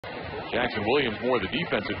Jackson Williams more the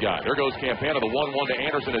defensive guy. There goes Campana. The 1-1 to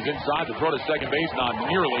Anderson is inside. The throw to second base, not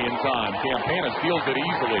nearly in time. Campana steals it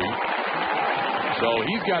easily. So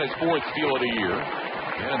he's got his 4th steal of the year.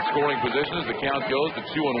 And in scoring position as the count goes to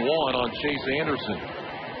 2-1 on Chase Anderson.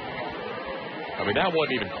 I mean, that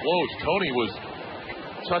wasn't even close. Tony was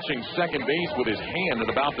touching second base with his hand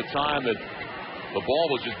at about the time that the ball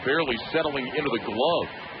was just barely settling into the glove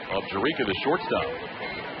of Jerica, the shortstop.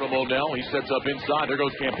 From O'Neill, he sets up inside. There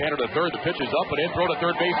goes Campana to third. The pitch is up and in. Throw to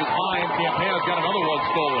third base is high, and Campana's got another one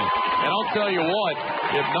stolen. And I'll tell you what,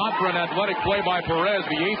 if not for an athletic play by Perez,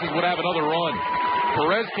 the Aces would have another run.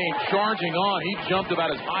 Perez came charging on. He jumped about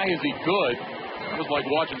as high as he could. It was like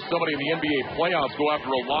watching somebody in the NBA playoffs go after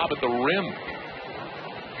a lob at the rim.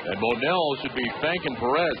 And Monell should be thanking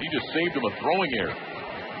Perez. He just saved him a throwing error.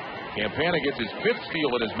 Campana gets his 5th steal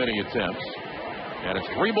in as many attempts. And it's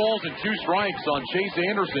 3 balls and 2 strikes on Chase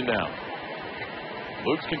Anderson now.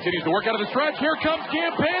 Lukes continues to work out of the stretch. Here comes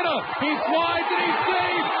Campana. He slides and he's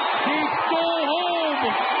safe. He stole home.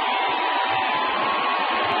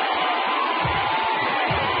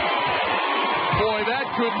 Boy, that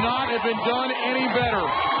could not have been done any better.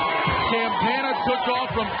 Campana took off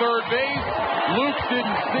from third base. Lukes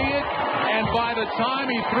didn't see it. And by the time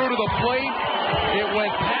he threw to the plate, it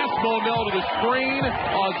went past Monell to the screen.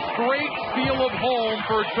 A straight steal of home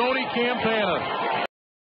for Tony Campana.